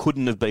 I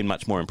couldn't have been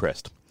much more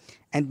impressed.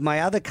 And my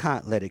other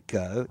can't let it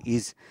go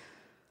is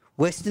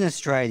Western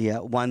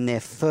Australia won their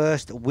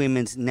first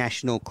Women's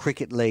National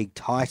Cricket League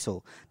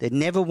title. They'd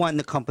never won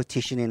the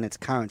competition in its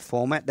current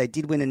format. They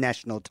did win a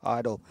national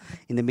title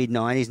in the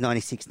mid-90s,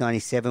 96,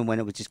 97, when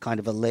it was just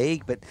kind of a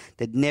league, but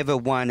they'd never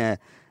won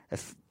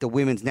the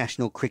Women's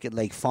National Cricket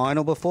League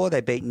final before. They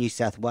beat New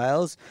South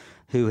Wales,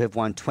 who have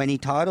won 20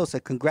 titles. So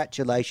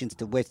congratulations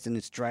to Western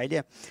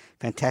Australia.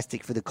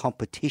 Fantastic for the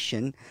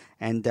competition.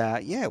 And,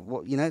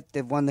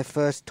 they've won their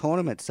first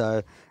tournament.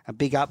 So a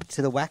big up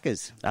to the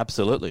Wackers.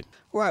 Absolutely.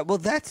 All right, well,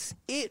 that's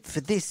it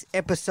for this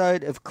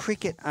episode of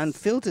Cricket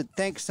Unfiltered.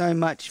 Thanks so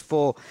much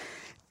for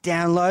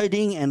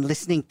downloading and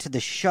listening to the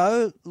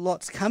show.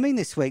 Lots coming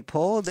this week,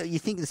 Paul. You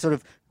think the sort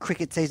of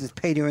cricket season's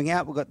petering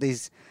out? We've got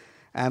these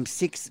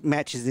 6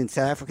 matches in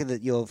South Africa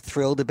that you're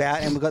thrilled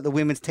about, and we've got the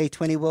Women's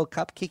T20 World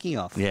Cup kicking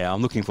off. Yeah,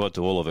 I'm looking forward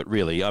to all of it,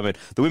 really. I mean,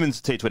 the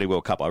Women's T20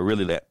 World Cup, I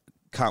really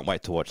can't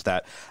wait to watch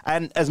that.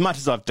 And as much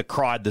as I've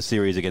decried the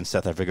series against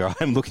South Africa,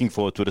 I'm looking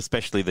forward to it,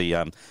 especially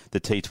the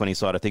T20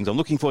 side of things. I'm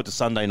looking forward to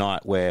Sunday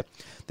night where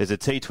there's a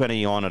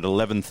T20 on at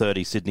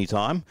 11:30 Sydney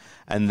time,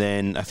 and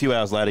then a few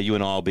hours later you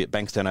and I will be at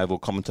Bankstown Oval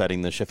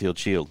commentating the Sheffield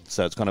Shield.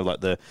 So it's kind of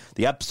like the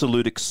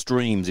absolute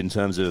extremes in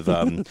terms of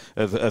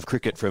of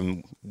cricket,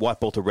 from white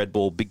ball to red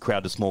ball, big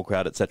crowd to small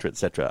crowd, etc.,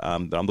 etc.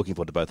 But I'm looking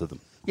forward to both of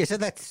them. Yeah, so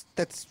that's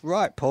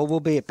right, Paul. We'll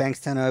be at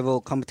Bankstown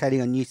Oval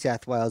commentating on New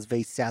South Wales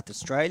v South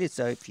Australia.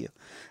 So if you're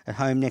at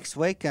home next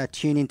week,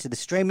 tune into the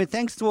stream. And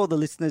thanks to all the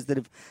listeners that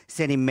have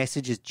sent in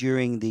messages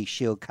during the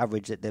Shield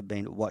coverage that they've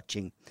been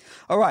watching.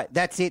 All right,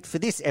 that's it for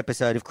this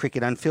episode of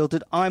Cricket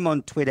Unfiltered. I'm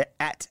on Twitter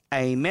at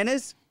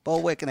 @amenes.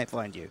 Paul, where can they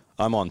find you?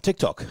 I'm on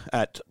TikTok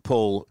at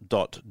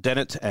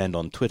paul.dennett and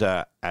on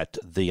Twitter at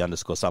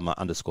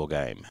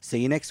 @the_summer_game. See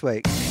you next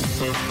week.